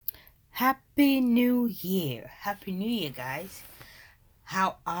Happy New Year. Happy New Year, guys.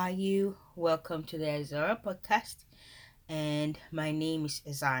 How are you? Welcome to the Azara podcast. And my name is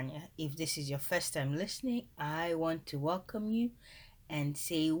Azania. If this is your first time listening, I want to welcome you and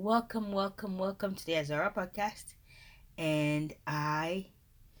say welcome, welcome, welcome to the Azara podcast. And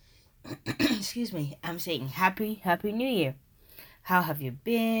excuse me, I'm saying happy New Year. How have you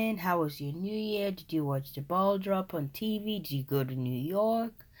been? How was your New Year? Did you watch the ball drop on TV? Did you go to New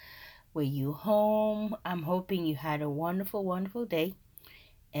York? Were you home? I'm hoping you had a wonderful, wonderful day.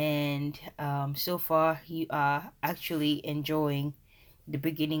 And so far, you are actually enjoying the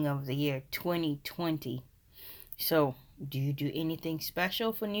beginning of the year 2020. So, do you do anything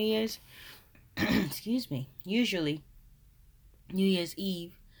special for New Year's? Excuse me. Usually, New Year's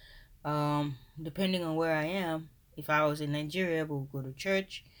Eve, depending on where I am, if I was in Nigeria, we'll go to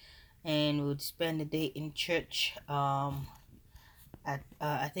church and we'll spend the day in church. I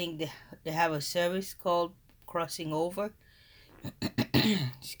think they have a service called Crossing Over.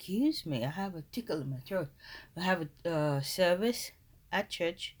 Excuse me, I have a tickle in my throat. I have a service at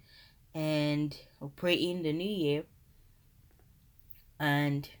church, and we'll pray in the new year.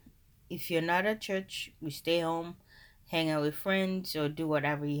 And if you're not at church, we stay home, hang out with friends, or do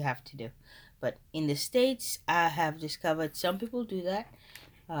whatever you have to do. But in the States, I have discovered some people do that.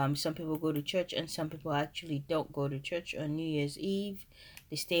 Some people go to church, and some people actually don't go to church on New Year's Eve.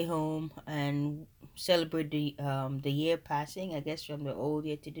 They stay home and celebrate the year passing, I guess, from the old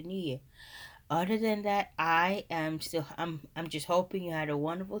year to the new year. Other than that, I'm just hoping you had a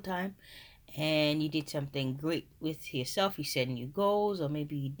wonderful time and you did something great with yourself. You set new goals, or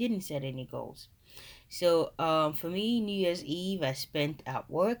maybe you didn't set any goals. So for me, New Year's Eve I spent at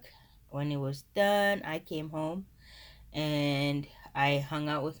work. When it was done, I came home and I hung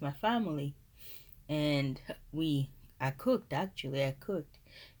out with my family, and we I cooked. Actually, I cooked.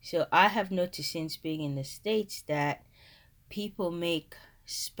 So I have noticed since being in the States that people make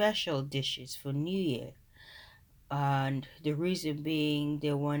special dishes for New Year, and the reason being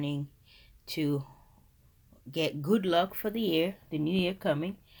they're wanting to get good luck for the year, the new year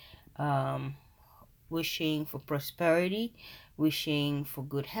coming, um, wishing for prosperity, wishing for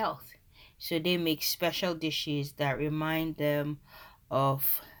good health. So they make special dishes that remind them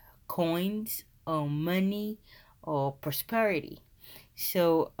of coins or money or prosperity.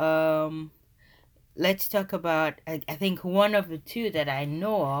 So let's talk about, I think one of the two that I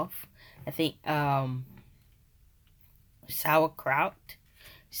know of, I think sauerkraut,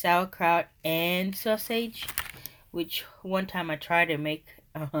 sauerkraut and sausage, which one time I tried to make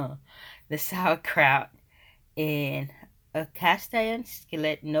the sauerkraut in a cast iron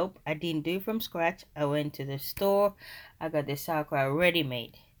skillet. Nope, I didn't do it from scratch. I went to the store, I got the sauerkraut ready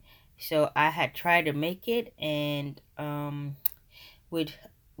made. So I had tried to make it, and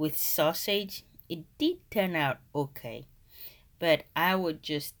with sausage, it did turn out okay. But I would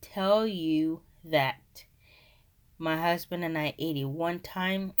just tell you that my husband and I ate it one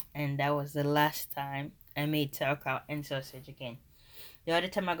time, and that was the last time I made sauerkraut and sausage again. The other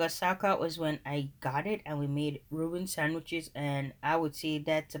time I got sauerkraut was when I got it and we made Reuben sandwiches, and I would say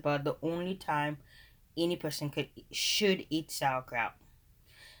that's about the only time any person should eat sauerkraut.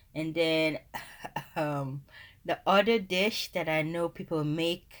 And then the other dish that I know people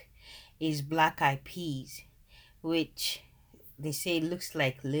make is black eyed peas, which they say looks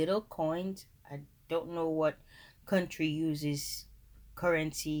like little coins. I don't know what country uses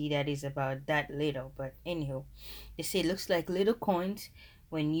currency that is about that little, but anyhow, they say it looks like little coins.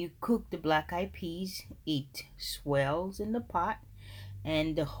 When you cook the black eyed peas, it swells in the pot,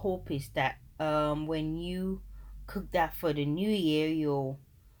 and the hope is that when you cook that for the new year, you're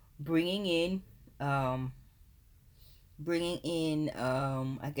bringing in um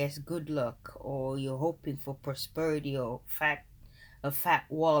I guess good luck, or you're hoping for prosperity or a fat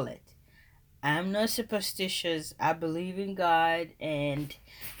wallet. I'm not superstitious. I believe in God, and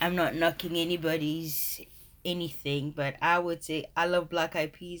I'm not knocking anybody's anything, but I would say I love black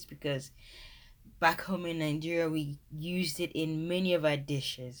eyed peas because back home in Nigeria we used it in many of our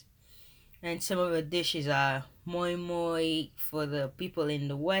dishes. And some of the dishes are moi moi for the people in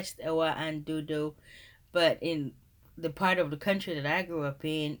the West, ewa and dodo, but in the part of the country that I grew up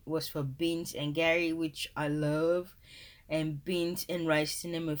in was for beans and gari, which I love, and beans and rice, to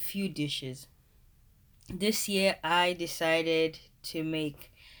name a few dishes. This year I decided to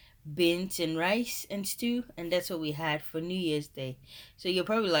make beans and rice and stew, and that's what we had for New Year's Day. So you're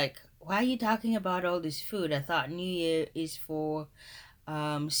probably like, why are you talking about all this food? I thought New Year is for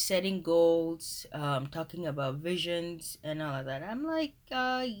setting goals, talking about visions and all of that. I'm like,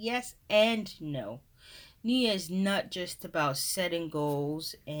 yes and no. New Year is not just about setting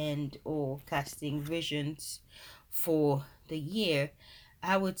goals and or casting visions for the year.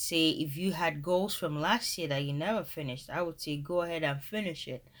 I would say if you had goals from last year that you never finished, I would say go ahead and finish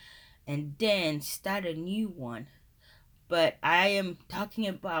it and then start a new one. But I am talking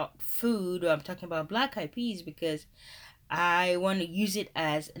about food, or I'm talking about black eyed peas because I want to use it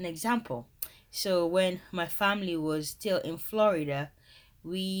as an example. So when my family was still in Florida,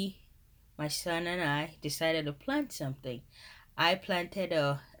 we, my son and I, decided to plant something. I planted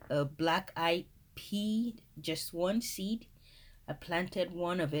a black eyed pea, just one seed. I planted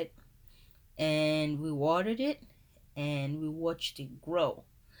one of it and we watered it and we watched it grow.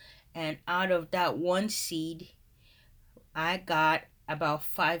 And out of that one seed, I got about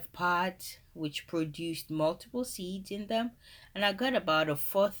 5 pods, which produced multiple seeds in them, and I got about a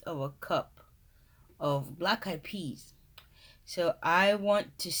fourth of a cup of black eyed peas. So I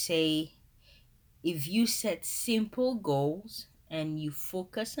want to say if you set simple goals and you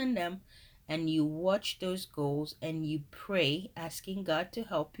focus on them and you watch those goals and you pray, asking God to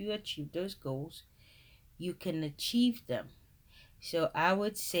help you achieve those goals, you can achieve them. So I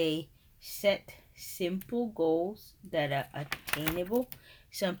would say set simple goals that are attainable,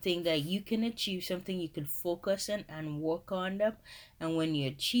 something that you can achieve, something you can focus on and work on them. And when you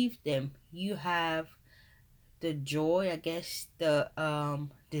achieve them, you have the joy, I guess, the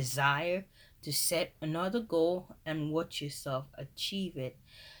desire to set another goal and watch yourself achieve it.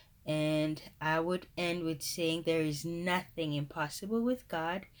 And I would end with saying there is nothing impossible with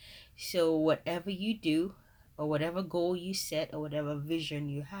God. So, whatever you do, or whatever goal you set, or whatever vision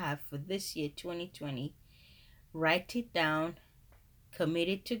you have for this year, 2020, write it down, commit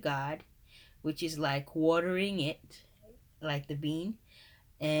it to God, which is like watering it, like the bean,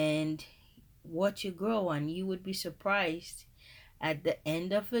 and watch it grow. And you would be surprised at the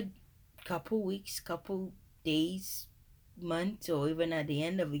end of a couple weeks, couple days, months, or even at the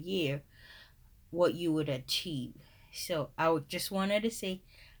end of a year what you would achieve. So I would just wanted to say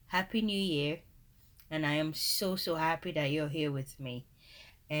Happy New Year, and I am so happy that you're here with me.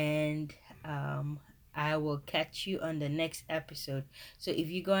 And um, I will catch you on the next episode. So if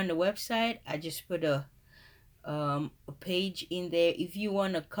you go on the website, I just put a page in there. If you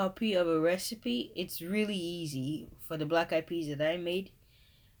want a copy of a recipe, it's really easy for the black eyed peas that I made.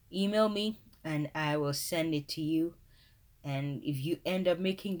 Email me and I will send it to you. And if you end up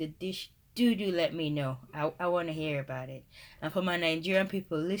making the dish, do let me know. I want to hear about it. And for my Nigerian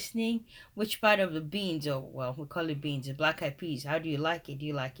people listening, which part of the beans, or well, we call it beans, the black eyed peas, how do you like it? Do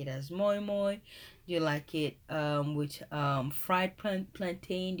you like it as moi moi? Do you like it with fried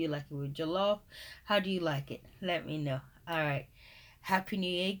plantain? Do you like it with jollof? How do you like it? Let me know. All right. Happy New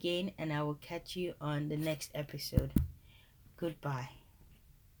Year again, and I will catch you on the next episode. Goodbye.